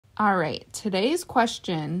All right. Today's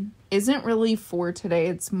question isn't really for today.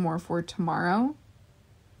 It's more for tomorrow.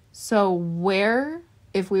 So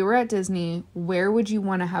if we were at Disney, where would you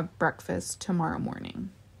want to have breakfast tomorrow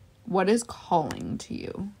morning? What is calling to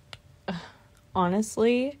you?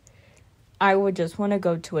 Honestly, I would just want to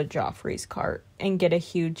go to a Joffrey's cart and get a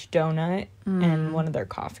huge donut and one of their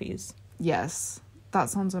coffees. Yes,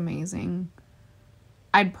 that sounds amazing.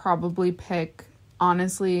 I'd probably pick,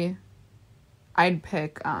 honestly,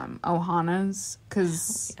 Ohana's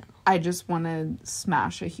because I just want to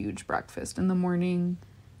smash a huge breakfast in the morning.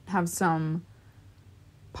 Have some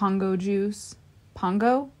pongo juice.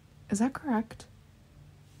 Pongo? Is that correct?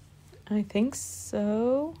 I think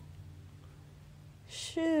so.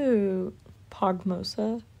 Shoot.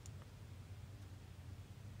 Pogmosa.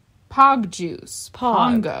 Pog juice.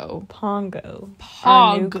 Pongo.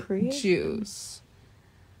 Pog juice.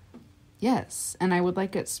 Yes, and I would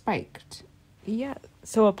like it spiked. Yeah,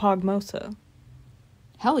 so a Pogmosa.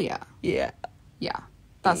 Hell yeah. Yeah. Yeah,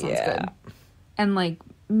 that sounds good. And, like,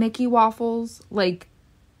 Mickey waffles. Like,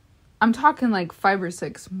 I'm talking, like, 5 or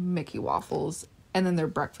 6 Mickey waffles. And then their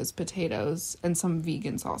breakfast potatoes and some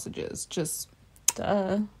vegan sausages. Just...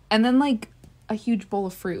 Duh. And then, like, a huge bowl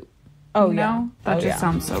of fruit. Oh, you know? Yeah. That just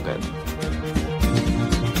sounds so good.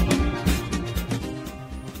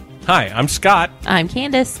 Hi, I'm Scott. I'm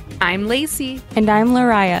Candace. I'm Lacey. And I'm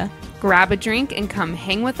Lariah. Grab a drink and come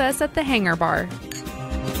hang with us at the Hangar Bar.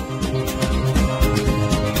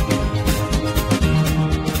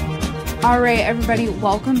 All right, everybody,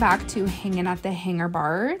 welcome back to Hanging at the Hangar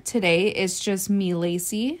Bar. Today it's just me,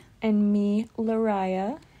 Lacey. And me,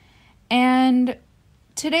 Lariah. And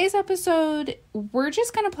today's episode, we're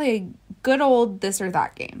just going to play a good old this or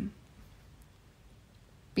that game.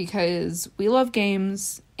 Because we love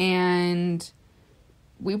games and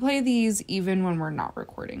we play these even when we're not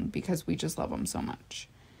recording because we just love them so much.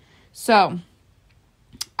 So,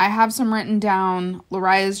 I have some written down.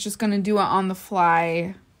 Lariah's just going to do it on the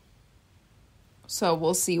fly. So,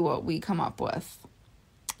 we'll see what we come up with.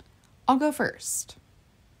 I'll go first.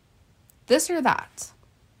 This or that?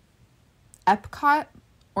 Epcot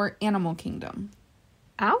or Animal Kingdom?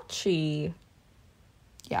 Ouchie.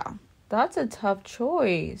 Yeah. That's a tough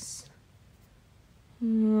choice.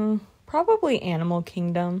 Probably Animal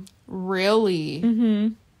Kingdom. Really? Mm-hmm.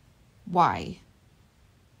 Why?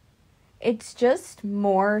 It's just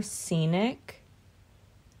more scenic.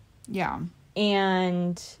 Yeah.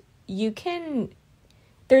 And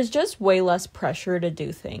there's just way less pressure to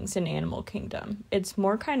do things in Animal Kingdom. It's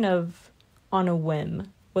more kind of on a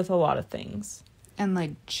whim with a lot of things. And,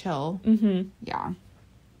 like, chill. Mm-hmm. Yeah.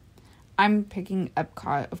 I'm picking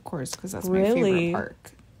Epcot, of course, because that's my Really? favorite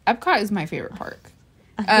park. Epcot is my favorite park.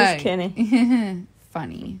 I'm just kidding.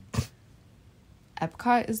 Funny.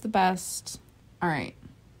 Epcot is the best. All right.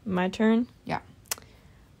 My turn? Yeah.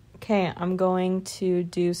 Okay, I'm going to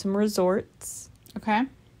do some resorts. Okay.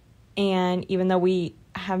 And even though we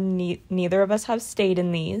have neither of us have stayed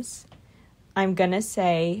in these, I'm going to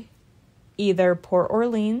say either Port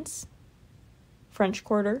Orleans, French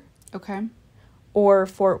Quarter, Okay. or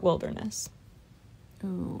Fort Wilderness.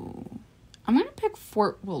 Ooh. I'm going to pick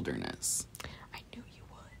Fort Wilderness. I knew you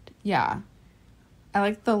would. Yeah. I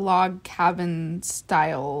like the log cabin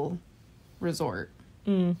style resort.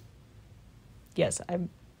 Yes,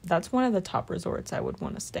 that's one of the top resorts I would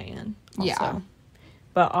want to stay in. Also. Yeah.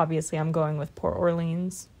 But obviously I'm going with Port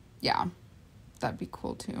Orleans. Yeah. That'd be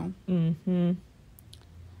cool too. Mm-hmm.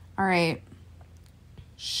 All right.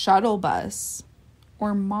 Shuttle bus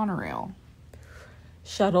or monorail?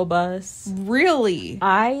 Shuttle bus. Really?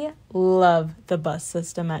 I love the bus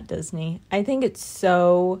system at Disney. I think it's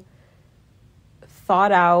so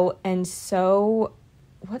thought out and so,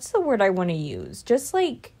 what's the word I want to use? Just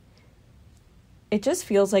like, it just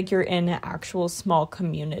feels like you're in an actual small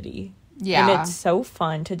community. Yeah. And it's so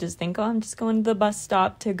fun to just think, oh, I'm just going to the bus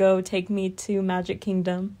stop to go take me to Magic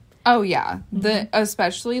Kingdom. Oh, yeah.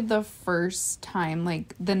 Especially the first time,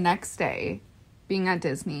 like, the next day, being at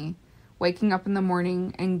Disney, waking up in the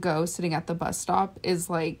morning and go sitting at the bus stop is,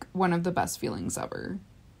 like, one of the best feelings ever.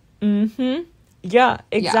 Mm-hmm. Yeah,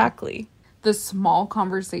 exactly. Yeah. The small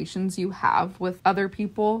conversations you have with other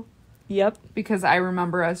people. Yep. Because I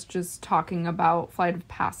remember us just talking about Flight of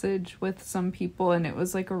Passage with some people, and it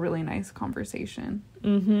was, like, a really nice conversation.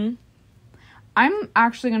 Mm-hmm. I'm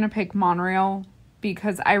actually going to pick monorail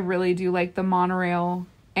because I really do like the monorail,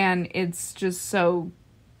 and it's just so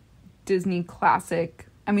Disney classic.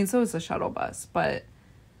 I mean, so is the shuttle bus, but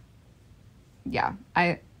yeah,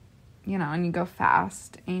 and you go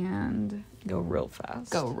fast and Go real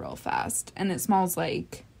fast. and it smells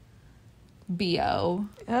like BO.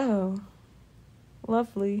 Oh.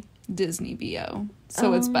 Lovely. Disney VO.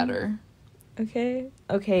 So it's better.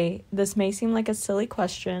 Okay, this may seem like a silly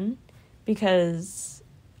question because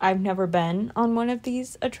I've never been on one of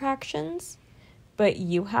these attractions, but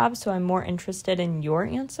you have, so I'm more interested in your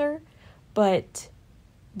answer. But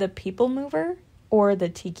the People Mover or the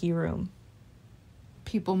Tiki Room?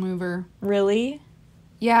 People Mover. Really?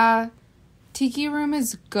 Yeah. Tiki Room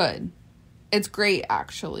is good. It's great,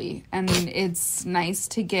 actually. And it's nice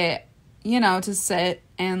to get, to sit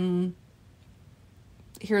and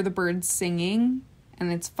hear the birds singing,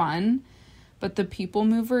 and it's fun. But the People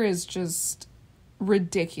Mover is just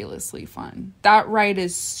ridiculously fun. That ride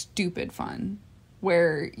is stupid fun,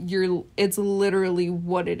 where it's literally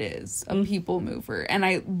what it is, a people mover.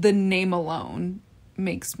 And the name alone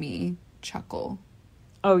makes me chuckle.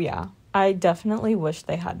 Oh yeah, I definitely wish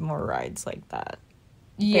they had more rides like that.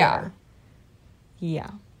 Yeah.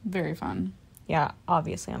 Yeah. Very fun. Yeah,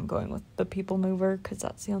 obviously I'm going with the People Mover because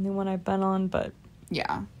that's the only one I've been on, but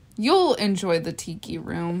yeah, you'll enjoy the Tiki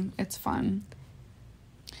Room. It's fun.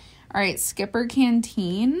 All right, Skipper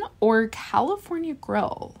Canteen or California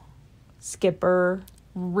Grill? Skipper.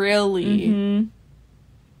 Really? Mm-hmm.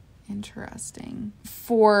 Interesting.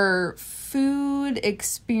 For food,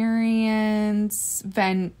 experience,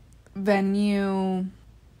 venue,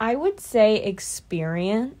 I would say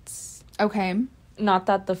experience. okay. Not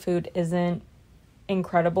that the food isn't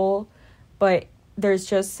incredible, but there's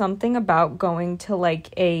just something about going to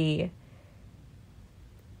like I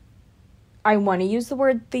want to use the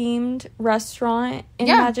word themed restaurant in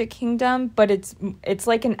Magic Kingdom, but it's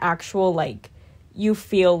like an actual, like, you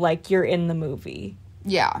feel like you're in the movie.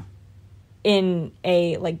 Yeah. In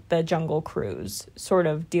a, like, the Jungle Cruise sort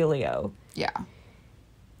of dealio. Yeah.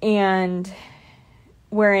 And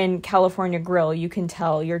where in California Grill, you can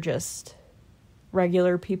tell you're just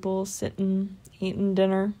regular people sitting, eating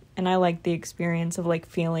dinner. And I like the experience of, like,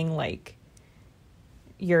 feeling like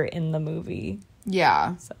you're in the movie.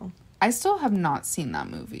 Yeah. So I still have not seen that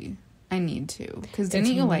movie. I need to. Because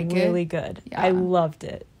didn't you like it? It's really good. Yeah. I loved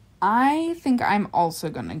it. I think I'm also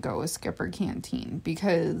going to go with Skipper Canteen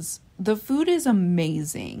because the food is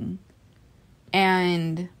amazing.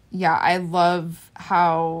 And yeah, I love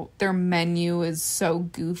how their menu is so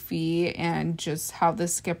goofy and just how the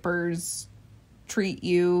skippers treat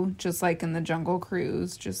you, just like in the Jungle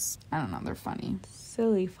Cruise. Just, I don't know, they're funny.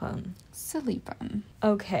 Silly fun. Silly fun.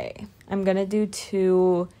 Okay, I'm going to do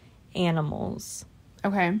 2 animals.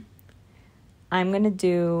 Okay. I'm going to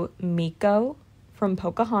do Miko from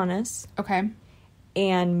Pocahontas. Okay.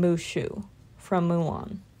 And Mushu from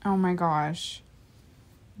Mulan. Oh my gosh.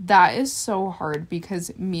 That is so hard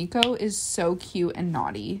because Miko is so cute and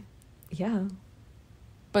naughty. Yeah.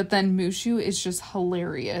 But then Mushu is just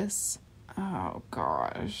hilarious. Oh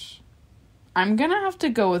gosh. I'm gonna have to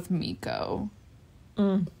go with Miko.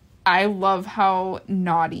 I love how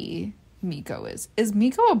naughty Miko is. Is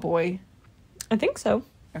Miko a boy? I think so.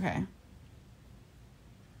 Okay.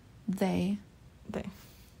 They. They.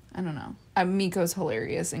 I don't know. Miko's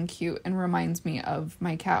hilarious and cute and reminds me of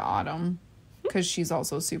my cat Autumn because she's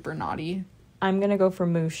also super naughty. I'm going to go for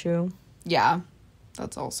Mushu. Yeah.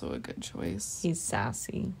 That's also a good choice. He's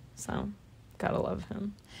sassy, so gotta love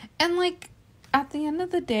him. And like at the end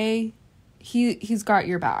of the day, he's got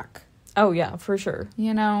your back. Oh yeah, for sure.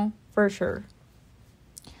 You know? For sure.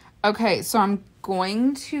 Okay, so I'm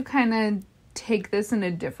going to kind of take this in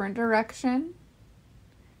a different direction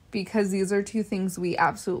because these are 2 things we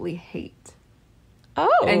absolutely hate.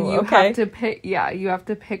 Oh, and you okay. have to pick, you have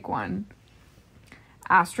to pick one.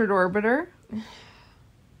 Astrid Orbiter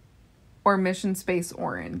or Mission Space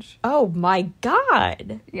Orange. Oh my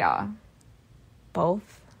god. Yeah.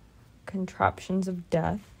 Both contraptions of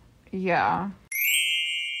death. Yeah.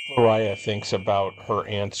 Lariah thinks about her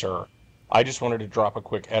answer. I just wanted to drop a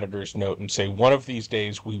quick editor's note and say one of these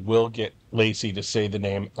days we will get Lacey to say the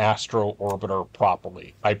name Astro Orbiter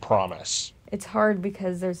properly. I promise. It's hard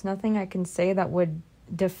because there's nothing I can say that would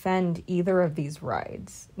defend either of these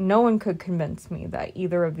rides. No one could convince me that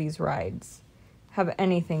either of these rides have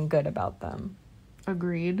anything good about them.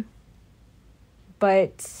 Agreed.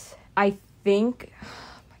 But I think...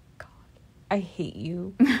 Oh my god. I hate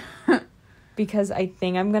you. Because I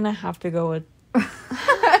think I'm gonna have to go with...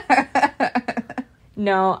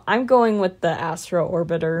 No, I'm going with the Astro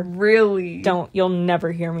Orbiter. Really? You'll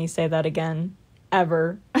never hear me say that again.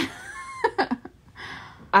 Ever.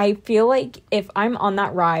 I feel like if I'm on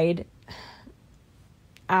that ride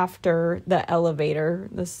after the elevator,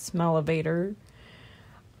 the smellevator,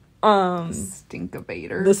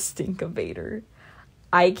 Stinkavator. the stinkavator,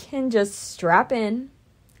 I can just strap in,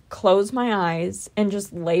 close my eyes, and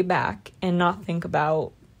just lay back and not think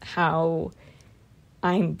about how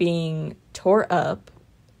I'm being tore up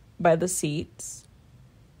by the seats.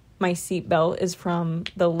 My seatbelt is from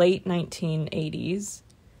the late 1980s.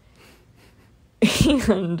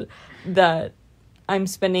 And that I'm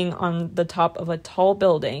spinning on the top of a tall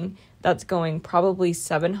building that's going probably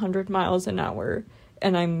 700 miles an hour.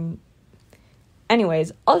 And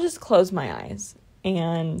anyways, I'll just close my eyes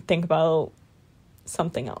and think about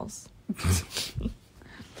something else.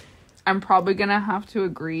 I'm probably gonna have to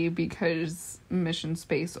agree because Mission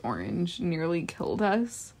Space Orange nearly killed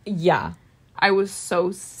us. Yeah. I was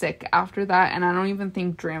so sick after that, and I don't even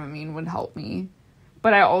think Dramamine would help me.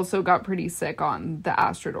 But I also got pretty sick on the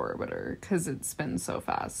Asteroid Orbiter because it spins so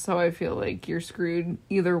fast. So I feel like you're screwed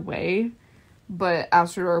either way. But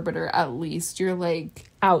Asteroid Orbiter, at least you're like...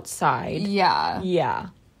 outside. Yeah. Yeah.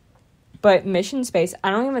 But Mission Space, I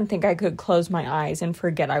don't even think I could close my eyes and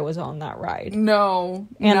forget I was on that ride. No.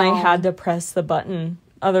 And no. I had to press the button.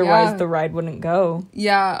 Otherwise, the ride wouldn't go.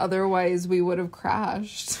 Yeah, otherwise we would have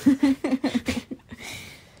crashed.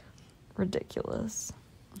 Ridiculous.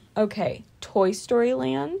 Okay, Toy Story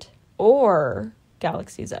Land or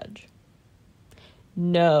Galaxy's Edge?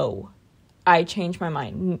 No. I changed my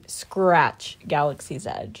mind. Scratch Galaxy's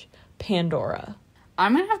Edge. Pandora.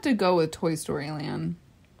 I'm gonna have to go with Toy Story Land.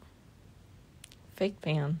 Fake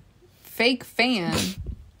fan. Fake fan?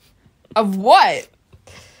 Of what?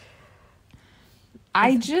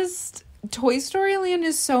 Toy Story Land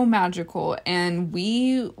is so magical, and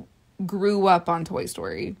we grew up on Toy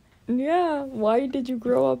Story. Yeah, why did you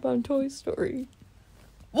grow up on Toy Story?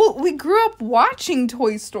 Well, we grew up watching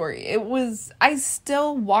Toy Story. I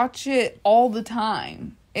still watch it all the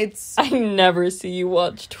time. I never see you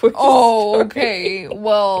watch Toy Story. Oh, okay.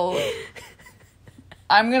 Well,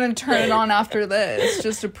 I'm gonna turn it on after this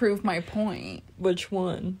just to prove my point. Which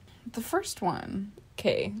one? The first one.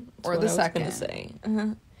 Okay. Or the second. I was gonna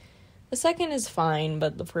say. The second is fine,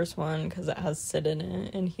 but the first one, because it has Sid in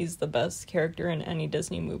it, and he's the best character in any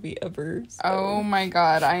Disney movie ever. So. Oh my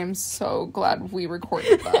god, I am so glad we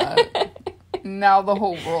recorded that. Now the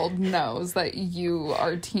whole world knows that you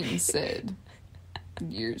are Team Sid.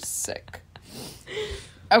 You're sick.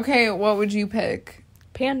 Okay, what would you pick?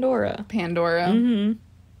 Pandora. Pandora? Mm-hmm.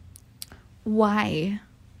 Why?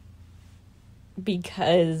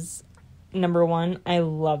 Because, number one, I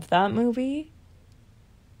love that movie.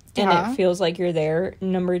 And it feels like you're there.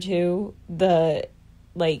 Number two, the,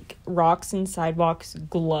 rocks and sidewalks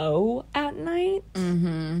glow at night.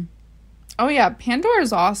 Mm-hmm. Oh, yeah. Pandora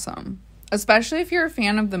is awesome. Especially if you're a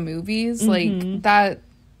fan of the movies. That,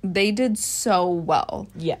 they did so well.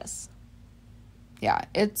 Yes. Yeah,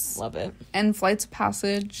 it's... Love it. And Flights of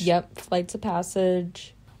Passage. Yep, Flights of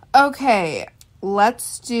Passage. Okay,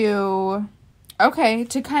 let's do... Okay,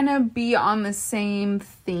 to kind of be on the same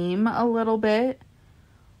theme a little bit...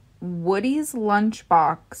 Woody's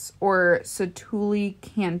Lunchbox or Satuli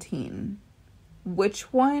Canteen?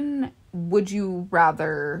 Which one would you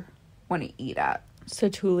rather want to eat at?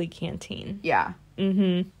 Satuli Canteen. Yeah.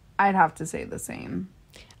 Mm-hmm. I'd have to say the same.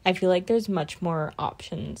 I feel like there's much more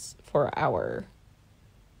options for our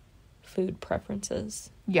food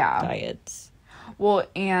preferences. Yeah. Diets. Well,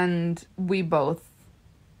 and we both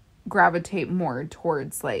gravitate more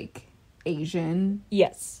towards, Asian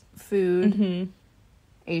yes. food. Mm-hmm.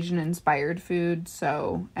 Asian-inspired food,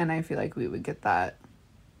 so... And I feel like we would get that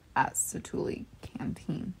at Satuli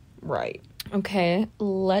Canteen. Right. Okay,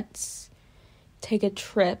 let's take a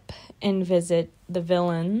trip and visit the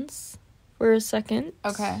villains for a second.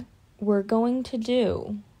 Okay. We're going to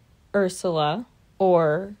do Ursula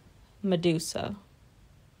or Medusa.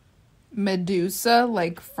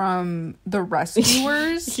 Medusa, from The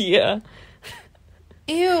Rescuers? Yeah.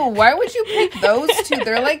 Ew, why would you pick those two?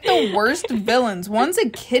 They're the worst villains. One's a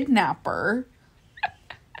kidnapper.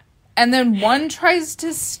 And then one tries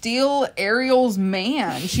to steal Ariel's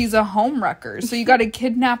man. She's a homewrecker. So you got a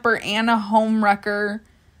kidnapper and a homewrecker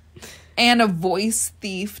and a voice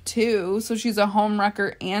thief too. So she's a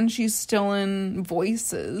homewrecker and she's stealing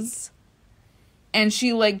voices. And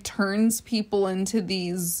she turns people into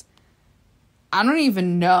these... I don't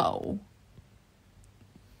even know.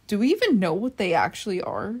 Do we even know what they actually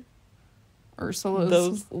are? Ursula's?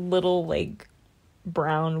 Those little,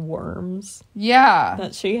 brown worms. Yeah.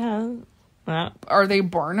 That she has. Are they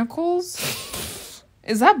barnacles?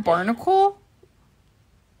 Is that barnacle?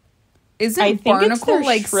 Isn't I think barnacle it's their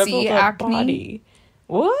sea shriveled up acne? body.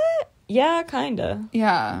 What? Yeah, kinda.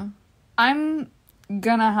 Yeah. I'm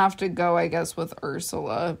gonna have to go, I guess, with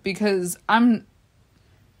Ursula. Because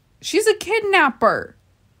she's a kidnapper.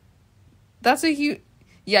 That's a huge...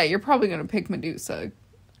 Yeah, you're probably going to pick Medusa.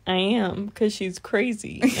 I am, because she's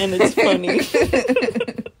crazy, and it's funny.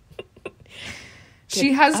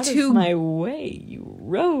 She has Out two. of my way, you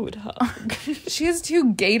roadhog. She has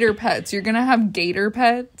two gator pets. You're gonna have gator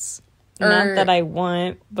pets? Not that I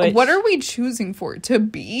want, but what are we choosing for? To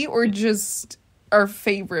be or just our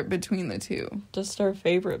favorite between the two? just our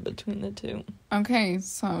favorite between the two. Okay,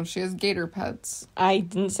 so she has gator pets. I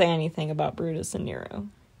didn't say anything about Brutus and Nero.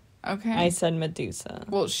 Okay. I said Medusa.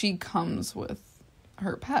 Well, she comes with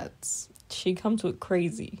her pets. She comes with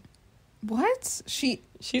crazy. What?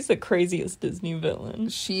 She's the craziest Disney villain.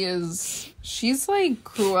 She's like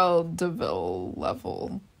Cruella de Vil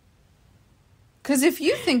level. Because if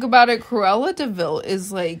you think about it, Cruella de Vil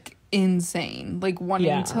is like insane. Like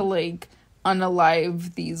wanting to like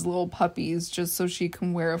unalive these little puppies just so she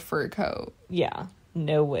can wear a fur coat. Yeah.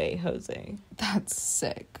 No way, Jose. That's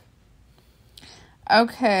sick.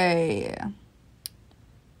 Okay.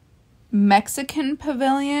 Mexican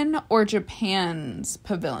pavilion or Japan's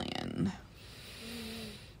pavilion?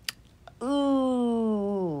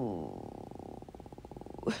 Ooh.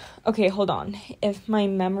 Okay, hold on. If my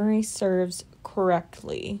memory serves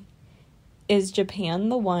correctly, is Japan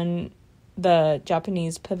the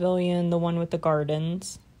Japanese pavilion, the one with the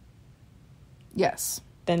gardens? Yes.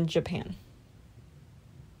 Then Japan.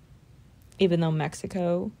 Even though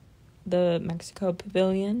the Mexico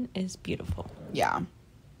pavilion is beautiful. Yeah.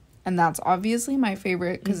 And that's obviously my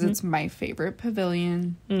favorite because it's my favorite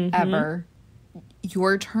pavilion ever.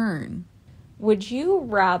 Your turn. Would you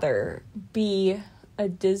rather be a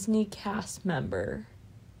Disney cast member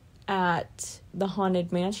at the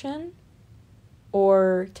Haunted Mansion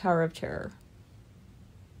or Tower of Terror?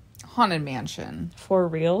 Haunted Mansion. For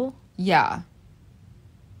real? Yeah.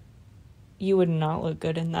 You would not look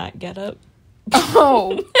good in that getup.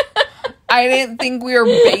 Oh. I didn't think we were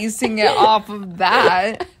basing it off of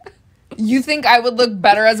that. You think I would look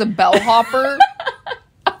better as a bellhopper?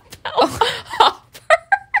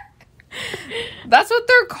 That's what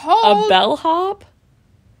they're called. A bellhop?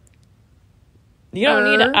 You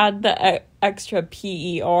don't need to add the extra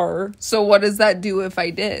PER. So what does that do if I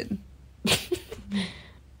did?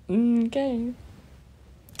 Okay.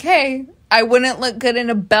 Okay. I wouldn't look good in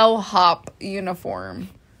a bellhop uniform.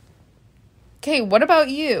 Okay, what about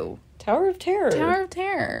you? Tower of Terror. Tower of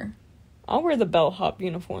Terror. I'll wear the bellhop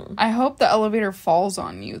uniform. I hope the elevator falls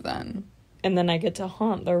on you then. And then I get to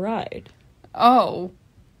haunt the ride. Oh.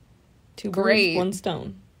 Two Great. birds, one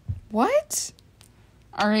stone. What?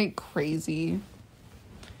 All right, crazy.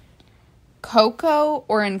 Coco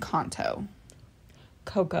or Encanto?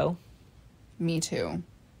 Coco. Me too.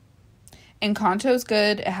 Encanto's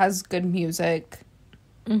good. It has good music.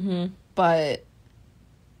 But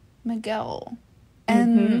Miguel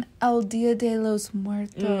and El Dia de los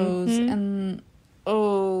Muertos and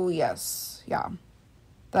oh yes, yeah.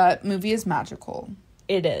 That movie is magical.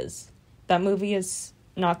 It is. That movie is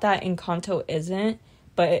not that Encanto isn't,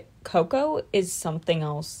 but Coco is something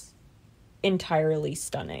else entirely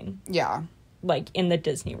stunning. Yeah. Like in the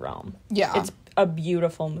Disney realm. Yeah. It's a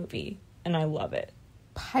beautiful movie and I love it.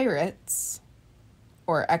 Pirates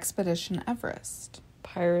or Expedition Everest?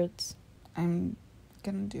 Pirates. I'm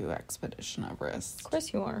gonna do Expedition Everest. Of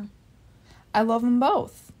course you are. I love them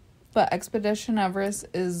both. But Expedition Everest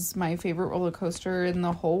is my favorite roller coaster in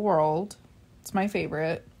the whole world. It's my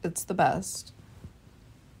favorite. It's the best.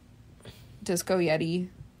 Disco Yeti.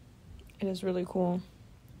 It is really cool.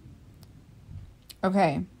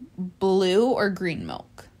 Okay. Blue or green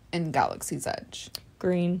milk in Galaxy's Edge?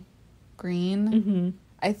 Green. Green?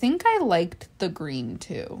 I think I liked the green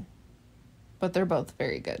too. But they're both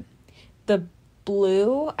very good. The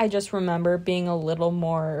blue, I just remember being a little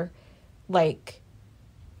more, like,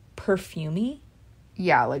 perfumey.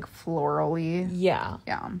 Yeah, like florally. Yeah.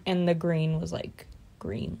 Yeah. And the green was, like,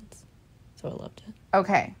 greens. So I loved it.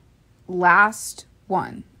 Okay. Last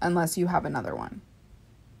one, unless you have another one.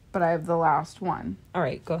 But I have the last one. All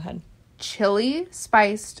right, go ahead. Chili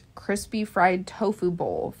spiced crispy fried tofu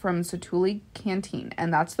bowl from Satuli Canteen.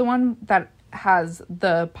 And that's the one that has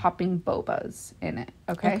the popping bobas in it.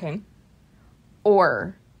 Okay.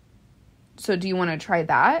 Or, so do you want to try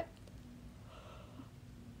that?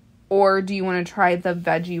 Or do you want to try the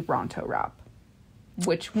veggie Ronto wrap?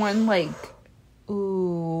 Which one, like...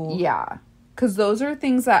 Ooh. Yeah. Because those are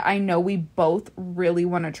things that I know we both really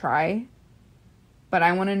want to try. But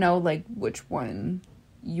I want to know, like, which one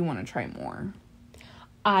you want to try more.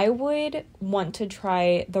 I would want to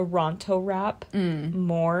try the Ronto wrap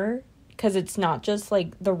more. Because it's not just,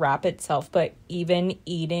 like, the wrap itself, but even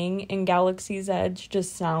eating in Galaxy's Edge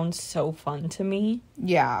just sounds so fun to me.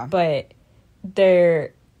 Yeah. But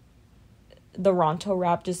the Ronto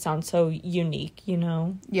wrap just sounds so unique, you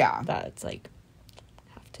know? Yeah. That it's, like,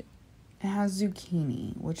 have to. It has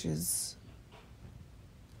zucchini, which is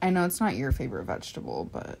I know it's not your favorite vegetable,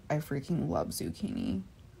 but I freaking love zucchini.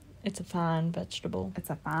 It's a fine vegetable. It's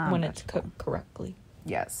a fine when vegetable. it's cooked correctly.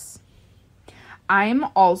 Yes. I'm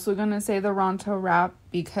also going to say the Ronto wrap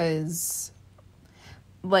because,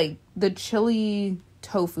 like, the chili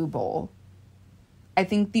tofu bowl, I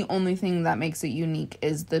think the only thing that makes it unique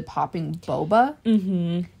is the popping boba.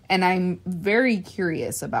 Mm-hmm. And I'm very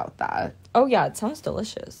curious about that. Oh, yeah. It sounds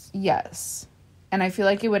delicious. Yes. And I feel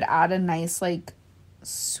like it would add a nice, like,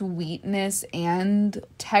 sweetness and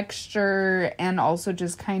texture and also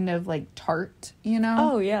just kind of, like, tart, you know?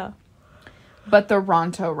 Oh, yeah. But the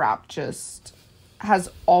Ronto wrap just has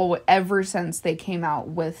ever since they came out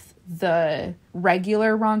with the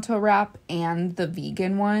regular Ronto wrap and the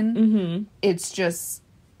vegan one, Mm-hmm. it's just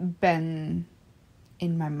been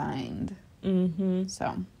in my mind. Mm-hmm.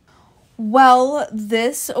 So, well,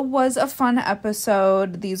 this was a fun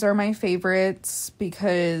episode. These are my favorites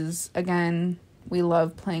because, again, we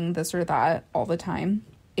love playing this or that all the time.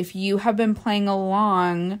 If you have been playing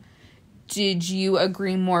along, did you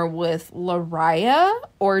agree more with Lariah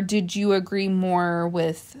or did you agree more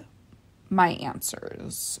with my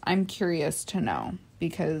answers? I'm curious to know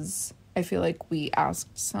because I feel like we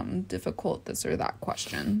asked some difficult this or that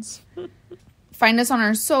questions. Find us on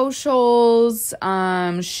our socials,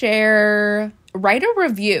 share, write a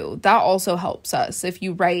review. That also helps us. If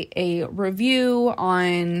you write a review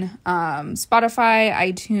on Spotify,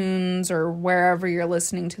 iTunes, or wherever you're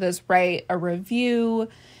listening to this, write a review.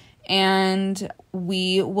 And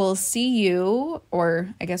we will see you,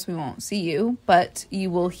 or I guess we won't see you, but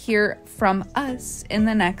you will hear from us in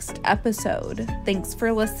the next episode. Thanks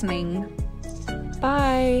for listening.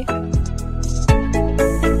 Bye.